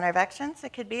Cloud Center of Excellence.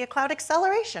 It could be a Cloud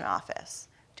Acceleration Office.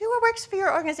 Do what works for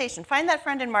your organization. Find that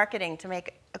friend in marketing to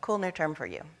make a cool new term for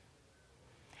you.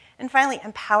 And finally,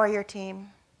 empower your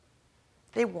team.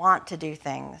 They want to do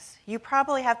things. You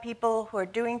probably have people who are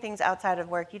doing things outside of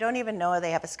work you don't even know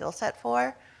they have a skill set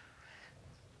for.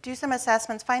 Do some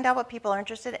assessments, find out what people are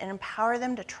interested in, and empower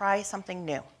them to try something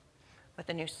new with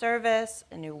a new service,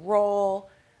 a new role,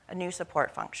 a new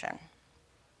support function.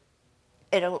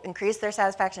 It'll increase their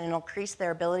satisfaction and it'll increase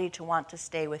their ability to want to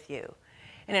stay with you.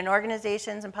 And in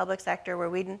organizations and public sector where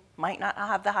we might not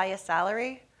have the highest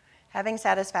salary, having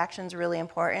satisfaction is really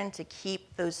important to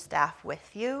keep those staff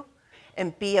with you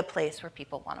and be a place where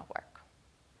people want to work.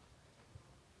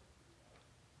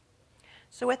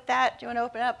 So with that, do you want to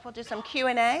open up? We'll do some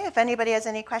Q&A. If anybody has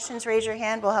any questions, raise your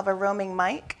hand. We'll have a roaming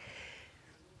mic.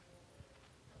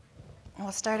 And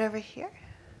we'll start over here.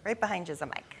 Right behind you is a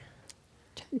mic.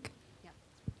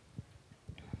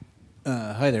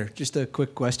 Hi there. Just a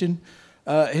quick question.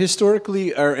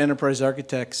 Historically, our enterprise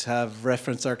architects have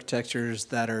reference architectures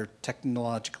that are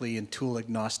technologically and tool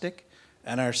agnostic,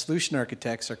 and our solution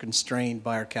architects are constrained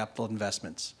by our capital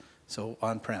investments, so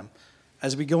on-prem.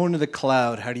 As we go into the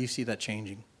cloud, how do you see that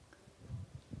changing?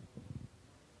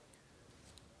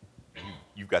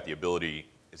 You've got the ability,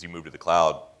 as you move to the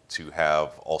cloud, to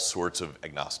have all sorts of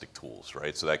agnostic tools,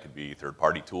 right? So that could be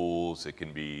third-party tools. It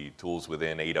can be tools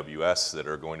within AWS that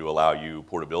are going to allow you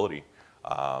portability.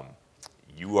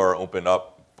 You are opened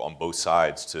up on both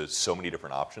sides to so many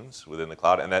different options within the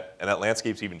cloud, and that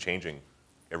landscape's even changing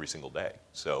every single day.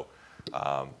 So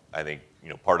I think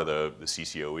part of the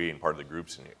CCoE and part of the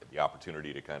groups and the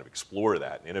opportunity to kind of explore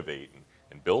that, and innovate,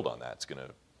 and build on that,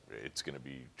 it's gonna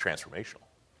be transformational.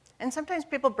 And sometimes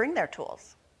people bring their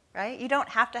tools, right? You don't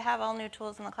have to have all new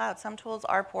tools in the cloud. Some tools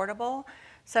are portable.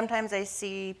 Sometimes I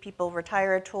see people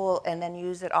retire a tool and then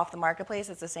use it off the marketplace.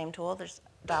 It's the same tool, they just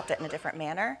adopt it in a different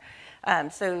manner.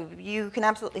 So you can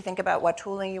absolutely think about what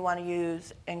tooling you want to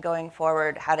use, and going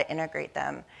forward, how to integrate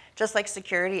them. Just like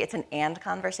security, it's an and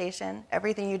conversation.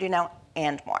 Everything you do now,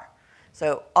 and more.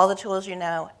 So all the tools you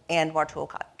know, and more tool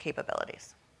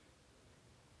capabilities.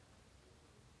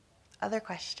 Other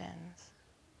questions?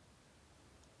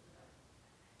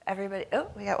 Everybody, oh,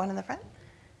 we got one in the front.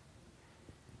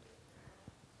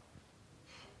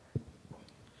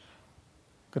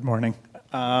 Good morning.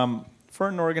 For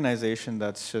an organization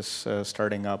that's just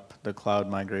starting up the cloud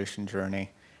migration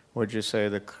journey, would you say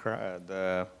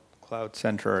the Cloud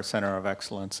Center or Center of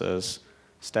Excellence is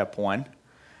step one?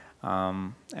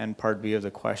 And part B of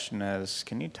the question is,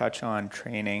 can you touch on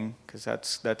training? Because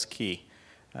that's key.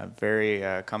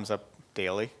 Comes up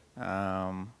daily.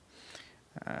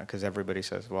 Because everybody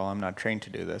says, well, I'm not trained to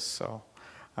do this. So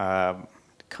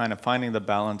kind of finding the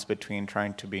balance between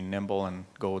trying to be nimble and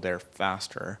go there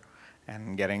faster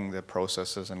and getting the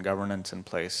processes and governance in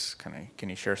place. Can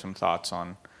you share some thoughts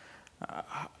on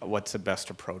what's the best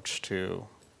approach to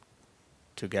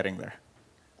getting there?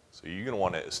 So you're going to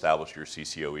want to establish your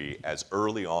CCoE as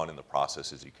early on in the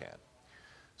process as you can.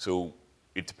 So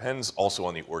it depends also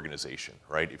on the organization,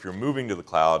 right? If you're moving to the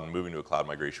cloud and moving to a cloud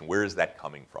migration, where is that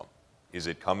coming from? Is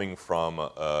it coming from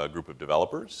a group of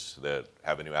developers that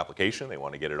have a new application, they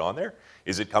want to get it on there?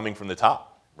 Is it coming from the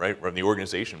top, right? From the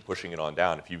organization pushing it on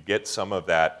down? If you get some of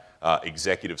that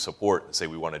executive support and say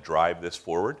we want to drive this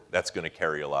forward, that's going to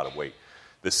carry a lot of weight.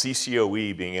 The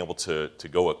CCoE being able to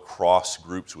go across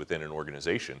groups within an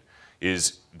organization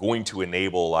is going to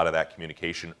enable a lot of that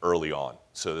communication early on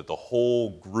so that the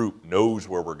whole group knows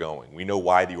where we're going. We know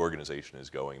why the organization is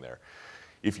going there.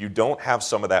 If you don't have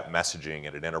some of that messaging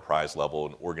at an enterprise level,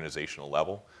 an organizational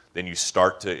level, then you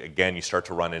start to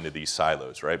run into these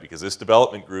silos, right? Because this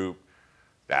development group,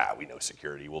 we know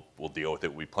security, we'll deal with it,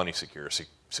 we'll be plenty secure.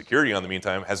 Security, on the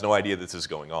meantime, has no idea this is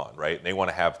going on, right? And they want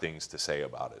to have things to say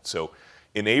about it. So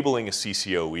enabling a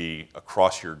CCoE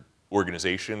across your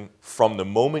organization from the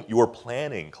moment you're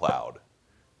planning cloud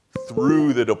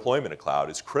through the deployment of cloud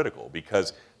is critical,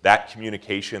 because that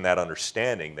communication, that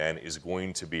understanding then is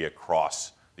going to be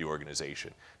across the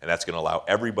organization. And that's going to allow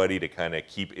everybody to kind of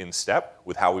keep in step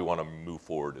with how we want to move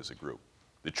forward as a group.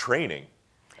 The training.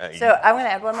 So I want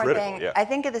to add one more thing. Yeah. I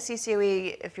think of the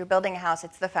CCoE, if you're building a house,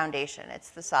 it's the foundation, it's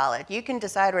the solid. You can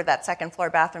decide where that second floor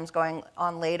bathroom's going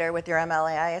on later with your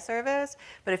MLAI service,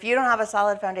 but if you don't have a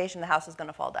solid foundation, the house is going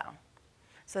to fall down.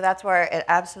 So that's where it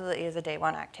absolutely is a day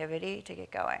one activity to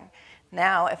get going.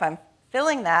 Now, if I'm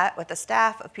filling that with a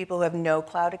staff of people who have no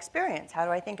cloud experience, how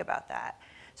do I think about that?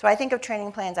 So I think of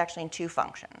training plans actually in two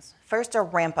functions. First are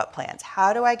ramp-up plans.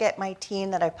 How do I get my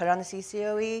team that I put on the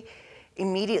CCoE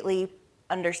immediately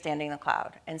understanding the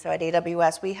cloud? And so at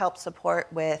AWS, we help support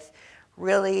with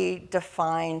really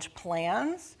defined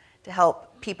plans to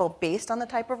help people based on the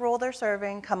type of role they're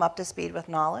serving come up to speed with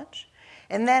knowledge.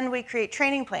 And then we create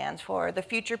training plans for the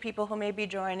future people who may be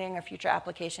joining or future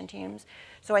application teams.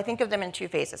 So I think of them in two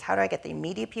phases. How do I get the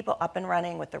immediate people up and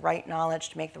running with the right knowledge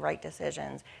to make the right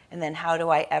decisions? And then how do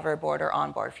I everboard or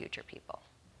onboard future people?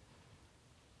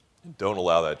 Don't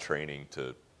allow that training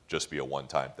to just be a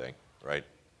one-time thing, right?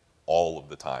 All of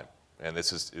the time. And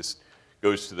this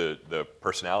goes to the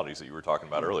personalities that you were talking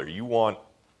about earlier. You want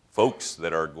folks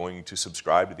that are going to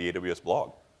subscribe to the AWS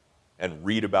blog and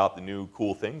read about the new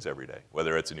cool things every day,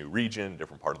 whether it's a new region,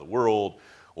 different part of the world,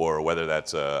 or whether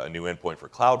that's a new endpoint for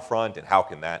CloudFront, and how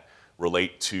can that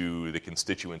relate to the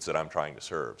constituents that I'm trying to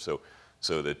serve.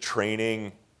 So the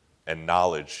training and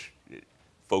knowledge,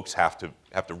 folks have to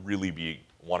really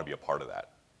want to be a part of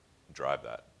that, drive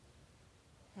that.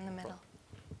 In the middle.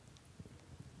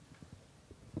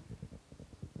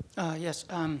 Yes.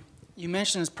 You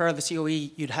mentioned as part of the COE,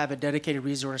 you'd have a dedicated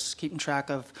resource keeping track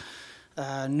of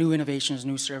new innovations,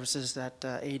 new services that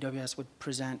AWS would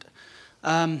present.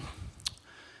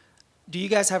 Do you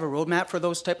guys have a roadmap for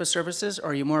those type of services,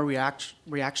 or are you more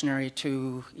reactionary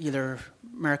to either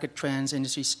market trends,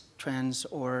 industry trends,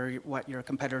 or what your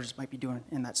competitors might be doing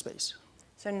in that space?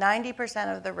 So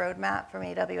 90% of the roadmap from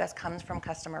AWS comes from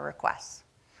customer requests.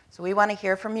 So we want to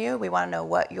hear from you. We want to know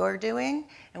what you're doing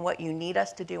and what you need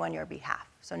us to do on your behalf.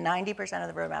 So 90%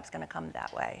 of the roadmap is going to come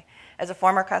that way. As a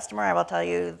former customer, I will tell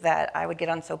you that I would get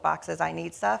on soapboxes, I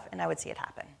need stuff, and I would see it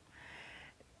happen.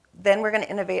 Then we're going to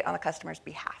innovate on the customer's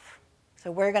behalf.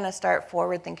 So we're going to start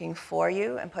forward thinking for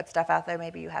you and put stuff out there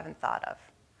maybe you haven't thought of.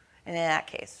 And in that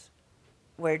case,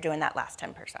 we're doing that last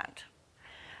 10%.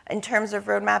 In terms of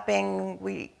road mapping,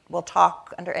 we will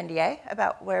talk under NDA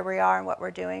about where we are and what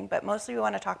we're doing, but mostly we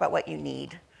want to talk about what you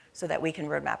need so that we can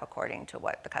roadmap according to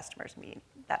what the customers need.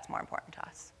 That's more important to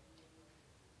us.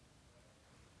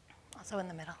 Also in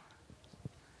the middle.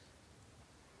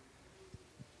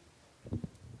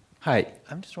 Hi,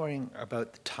 I'm just wondering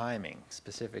about the timing,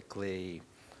 specifically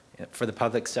for the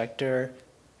public sector.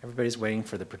 Everybody's waiting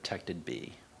for the protected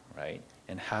B, right?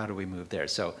 And how do we move there?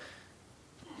 So,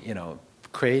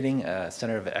 creating a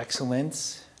center of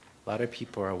excellence, a lot of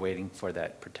people are waiting for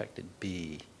that protected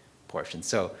B portion.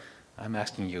 So I'm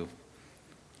asking you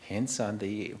hints on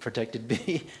the protected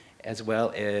B, as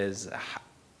well as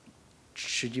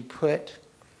should you put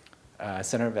a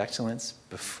center of excellence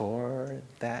before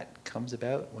that comes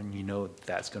about, when you know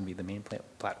that's going to be the main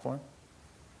platform?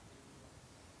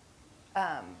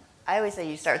 I always say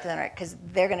you start with them, because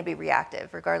they're going to be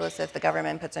reactive, regardless if the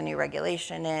government puts a new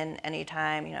regulation in.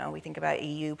 Anytime, we think about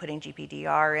EU putting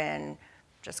GPDR in,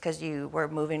 just because you were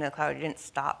moving to the cloud, you didn't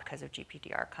stop because of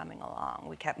GPDR coming along.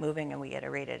 We kept moving and we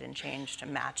iterated and changed to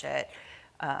match it.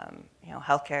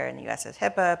 Healthcare in the US is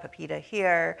HIPAA, PIPEDA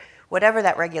here. Whatever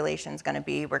that regulation is going to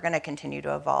be, we're going to continue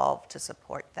to evolve to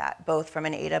support that, both from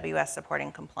an AWS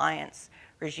supporting compliance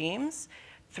regimes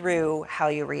through how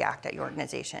you react at your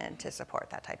organization to support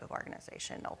that type of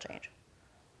organizational change.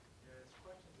 There's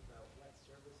questions about what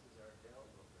services are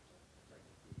available for.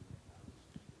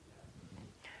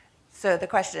 So the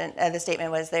question, the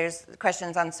statement was there's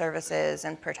questions on services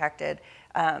and protected.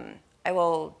 I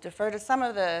will defer to some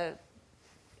of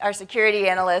our security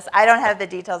analysts. I don't have the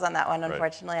details on that one,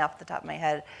 unfortunately, off the top of my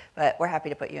head, but we're happy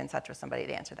to put you in touch with somebody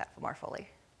to answer that more fully.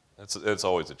 It's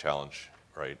always a challenge,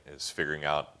 right, is figuring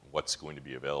out what's going to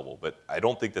be available. But I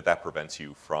don't think that prevents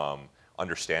you from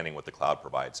understanding what the cloud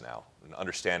provides now and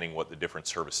understanding what the different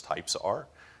service types are,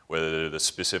 whether they're the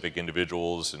specific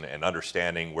individuals, and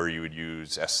understanding where you would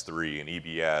use S3 and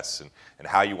EBS and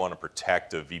how you want to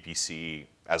protect a VPC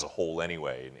as a whole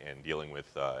anyway, and dealing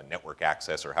with network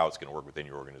access or how it's going to work within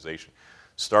your organization.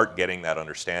 Start getting that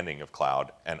understanding of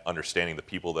cloud and understanding the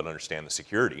people that understand the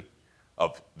security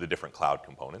of the different cloud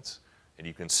components. And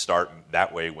you can start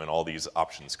that way. When all these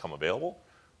options come available,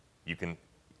 you're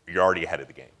already ahead of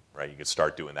the game, right? You can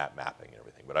start doing that mapping and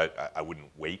everything. But I wouldn't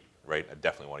wait, right? I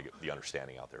definitely want to get the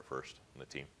understanding out there first in the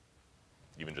team,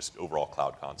 even just overall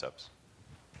cloud concepts.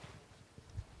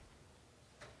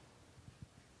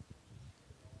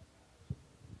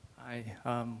 Hi.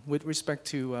 With respect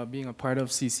to being a part of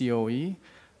CCoE,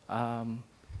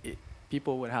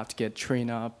 people would have to get trained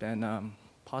up and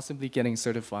possibly getting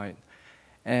certified.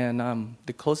 And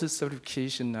the closest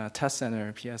certification test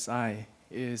center, PSI,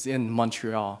 is in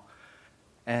Montreal.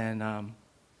 And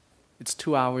it's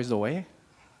 2 hours away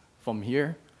from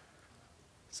here.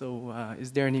 So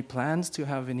is there any plans to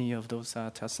have any of those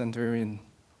test centers in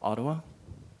Ottawa?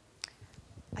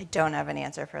 I don't have an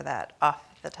answer for that off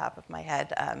the top of my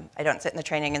head. I don't sit in the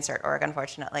training and cert org,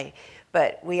 unfortunately,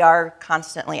 but we are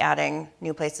constantly adding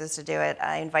new places to do it.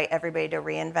 I invite everybody to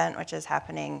reInvent, which is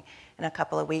happening in a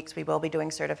couple of weeks. We will be doing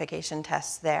certification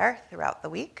tests there throughout the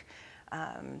week.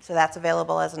 So that's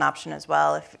available as an option as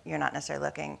well if you're not necessarily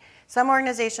looking. Some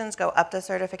organizations go up to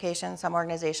certification. Some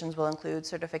organizations will include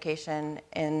certification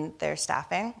in their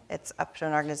staffing. It's up to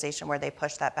an organization where they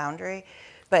push that boundary.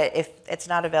 But if it's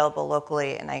not available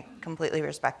locally, and I completely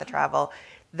respect the travel,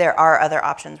 there are other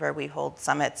options where we hold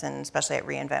summits, and especially at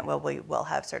reInvent, where we will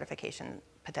have certification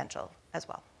potential as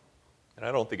well. And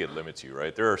I don't think it limits you,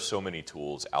 right? There are so many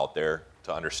tools out there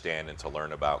to understand and to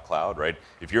learn about cloud, right?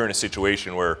 If you're in a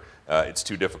situation where it's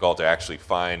too difficult to actually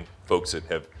find folks that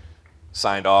have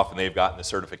signed off and they've gotten the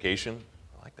certification,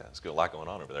 I like that. There's a lot going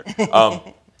on over there.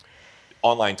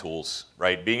 online tools,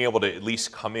 right? Being able to at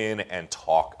least come in and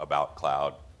talk about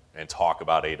cloud and talk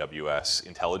about AWS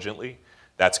intelligently,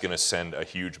 that's going to send a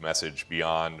huge message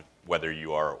beyond whether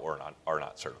you are or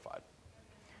not certified.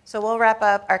 So we'll wrap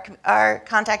up. Our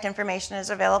contact information is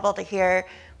available to here.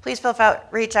 Please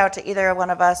reach out to either one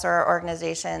of us or our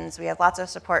organizations. We have lots of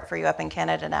support for you up in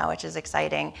Canada now, which is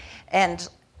exciting. And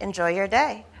enjoy your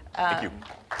day. Thank you.